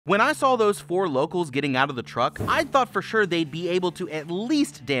When I saw those 4 locals getting out of the truck, I thought for sure they'd be able to at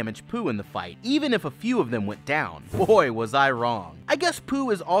least damage Pooh in the fight, even if a few of them went down. Boy, was I wrong. I guess Pooh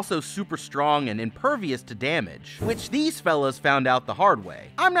is also super strong and impervious to damage, which these fellas found out the hard way.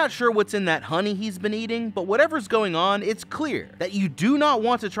 I'm not sure what's in that honey he's been eating, but whatever's going on, it's clear that you do not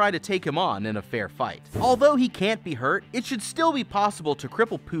want to try to take him on in a fair fight. Although he can't be hurt, it should still be possible to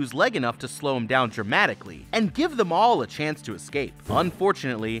cripple Pooh's leg enough to slow him down dramatically, and give them all a chance to escape.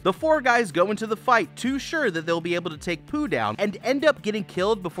 Unfortunately, the 4 guys go into the fight too sure that they'll be able to take Pooh down and end up getting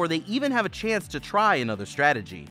killed before they even have a chance to try another strategy.